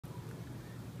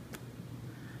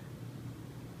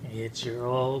It's your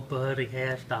old buddy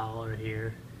Half Dollar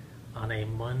here on a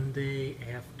Monday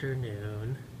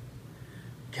afternoon.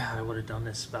 God, I would have done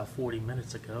this about 40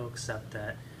 minutes ago, except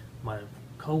that my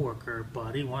coworker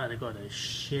buddy wanted to go to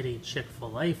shitty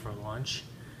Chick-fil-A for lunch,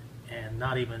 and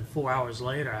not even 4 hours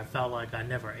later, I felt like I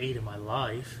never ate in my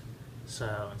life.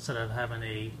 So instead of having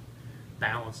a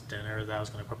balanced dinner that I was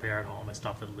going to prepare at home, I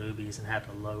stopped at Luby's and had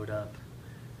to load up.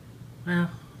 Well,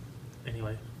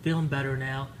 anyway, feeling better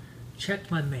now.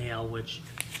 Checked my mail, which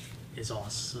is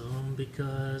awesome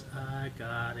because I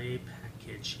got a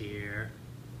package here.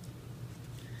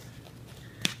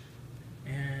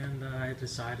 And I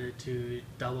decided to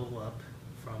double up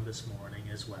from this morning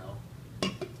as well.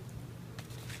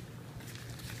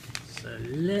 So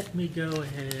let me go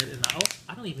ahead and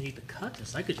I don't even need to cut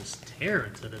this. I could just tear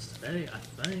into this today, I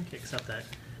think, except that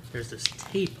there's this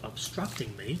tape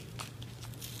obstructing me.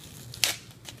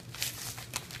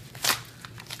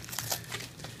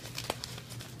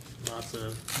 Lots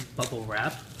of bubble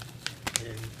wrap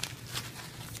and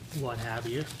what have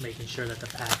you, making sure that the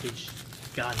package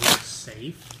got here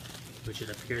safe, which it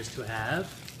appears to have.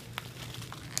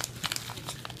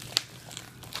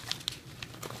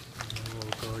 And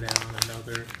we'll go down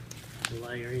another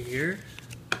layer here.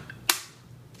 Put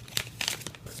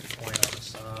the coin on the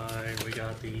side. We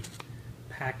got the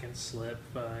pack and slip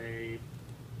by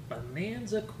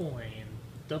Bonanza Coin,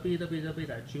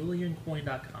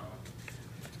 www.juliancoin.com.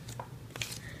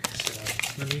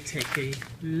 Let me take a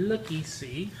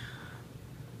looky-see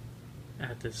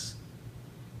at this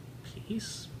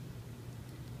piece.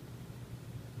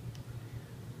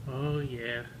 Oh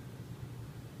yeah.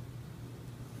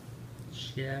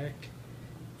 Check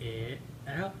it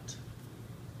out.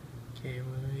 Okay,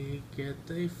 let me get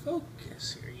the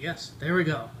focus here. Yes, there we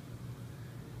go.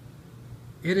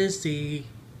 It is the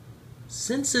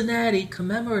Cincinnati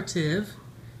commemorative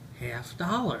half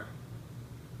dollar.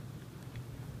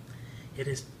 It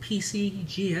is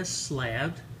PCGS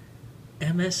slabbed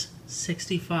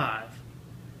MS65.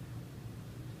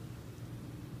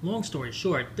 Long story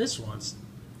short, this one's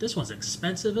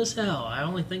expensive as hell. I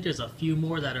only think there's a few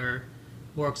more that are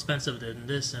more expensive than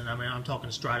this, and I mean I'm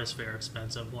talking stratosphere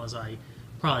expensive ones. I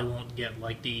probably won't get,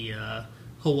 like the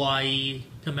Hawaii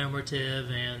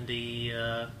commemorative and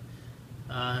the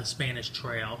Spanish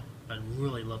Trail. I'd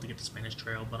really love to get the Spanish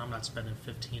Trail, but I'm not spending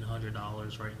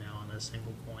 $1,500 right now on a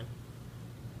single coin.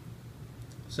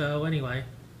 So anyway,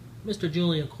 Mr.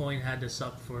 Julian Coin had this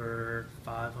up for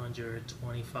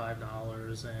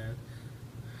 $525 and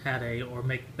had a or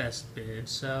make best bid.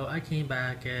 So I came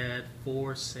back at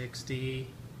 $460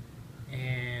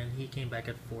 and he came back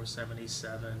at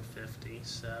 $477.50.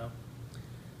 So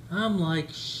I'm like,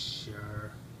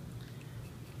 sure,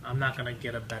 I'm not gonna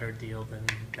get a better deal than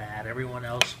that. Everyone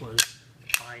else was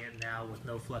buying it now with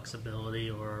no flexibility,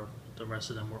 or the rest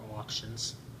of them were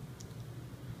auctions.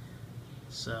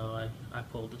 So I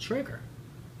pulled the trigger.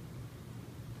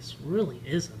 This really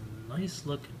is a nice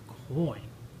looking coin.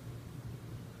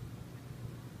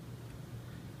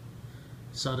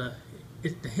 So the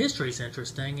history is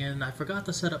interesting, and I forgot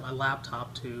to set up my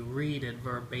laptop to read it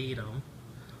verbatim.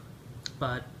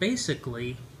 But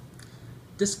basically,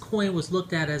 this coin was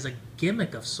looked at as a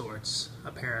gimmick of sorts,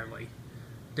 apparently.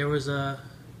 There was a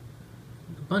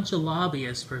bunch of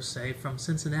lobbyists, per se, from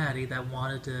Cincinnati that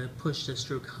wanted to push this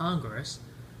through Congress,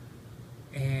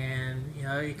 and you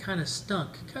know, it kind of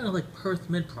stunk, kind of like Perth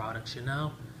Mint products. You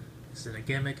know, is it a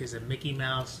gimmick? Is it Mickey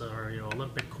Mouse or, you know,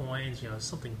 Olympic coins? You know,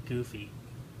 something goofy.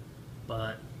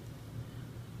 But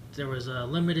there was a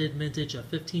limited mintage of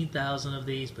 15,000 of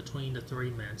these between the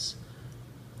three mints,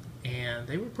 and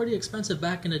they were pretty expensive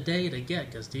back in the day to get,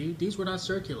 because these were not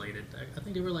circulated. I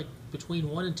think they were like between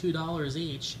 $1 and $2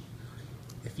 each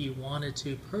if you wanted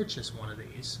to purchase one of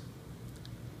these.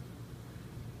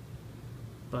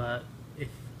 But if,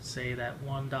 say, that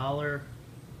 $1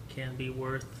 can be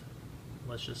worth,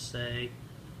 let's just say,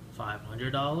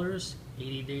 $500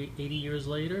 80 years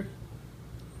later,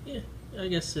 yeah, I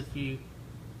guess if you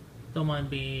don't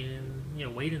mind being, you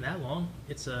know, waiting that long,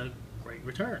 it's a great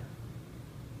return.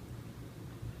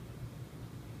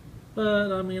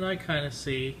 But I mean, I kind of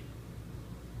see,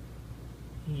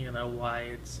 you know, why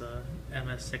it's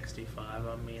MS65.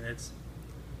 I mean, it's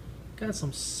got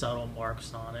some subtle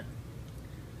marks on it.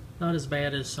 Not as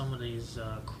bad as some of these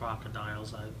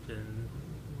crocodiles I've been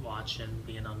watching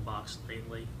being unboxed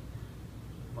lately.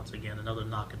 Once again, another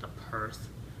knock at the Perth.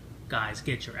 Guys,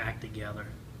 get your act together.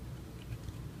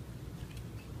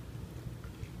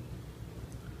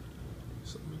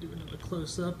 So let me do another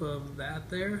close-up of that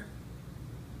there.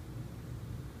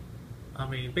 I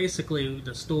basically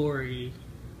the story,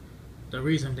 the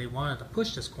reason they wanted to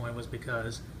push this coin was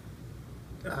because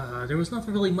there was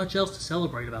nothing really much else to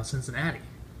celebrate about Cincinnati.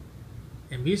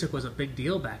 And music was a big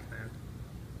deal back then.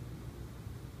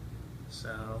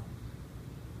 So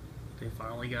they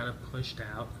finally got it pushed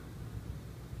out.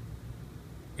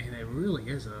 And it really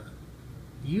is a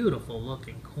beautiful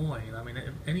looking coin. I mean,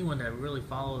 anyone that really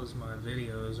follows my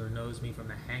videos or knows me from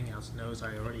the Hangouts knows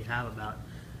I already have about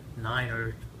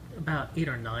 8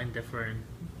 or 9 different,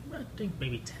 I think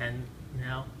maybe 10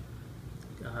 now,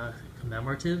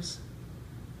 commemoratives,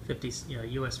 50,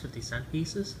 US 50-cent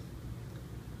pieces.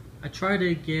 I try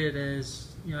to get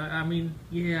as, I mean,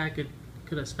 yeah, I could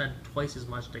have spent twice as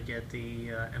much to get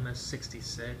the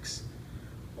MS-66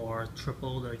 or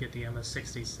triple to get the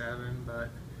MS-67, but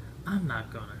I'm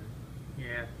not gonna.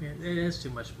 Yeah, it is too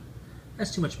much.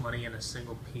 That's too much money in a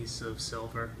single piece of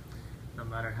silver, no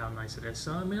matter how nice it is.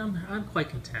 So I mean, I'm quite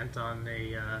content on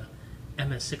a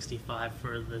MS-65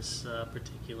 for this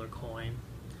particular coin.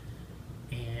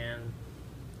 And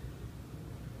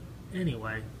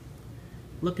anyway,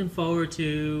 looking forward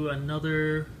to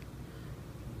another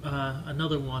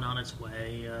one on its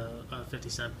way, a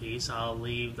 50-cent piece. I'll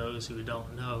leave those who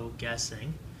don't know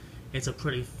guessing. It's a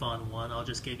pretty fun one. I'll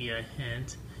just give you a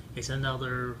hint. It's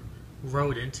another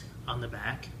rodent on the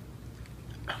back.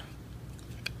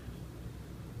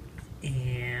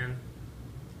 And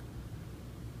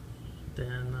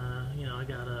then, I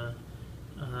got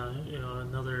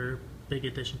another big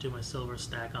addition to my silver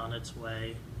stack on its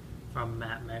way from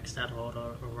Matmex.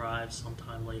 That'll arrive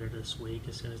sometime later this week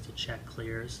as soon as the check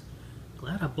clears.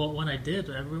 Glad I bought when I did.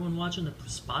 Everyone watching the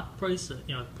spot price,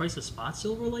 price of spot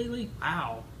silver lately?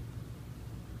 Wow.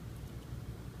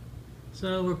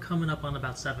 So we're coming up on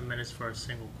about 7 minutes for a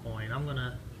single coin. I'm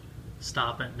gonna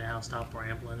stop it now, stop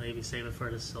rambling, maybe save it for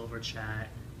the silver chat.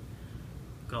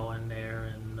 Go in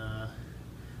there and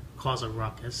cause a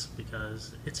ruckus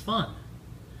because it's fun.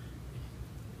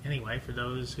 Anyway, for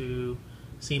those who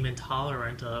seem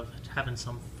intolerant of having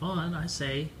some fun, I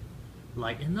say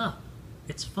lighten up.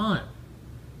 It's fun.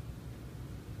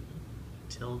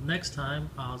 Till next time,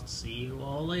 I'll see you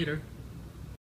all later.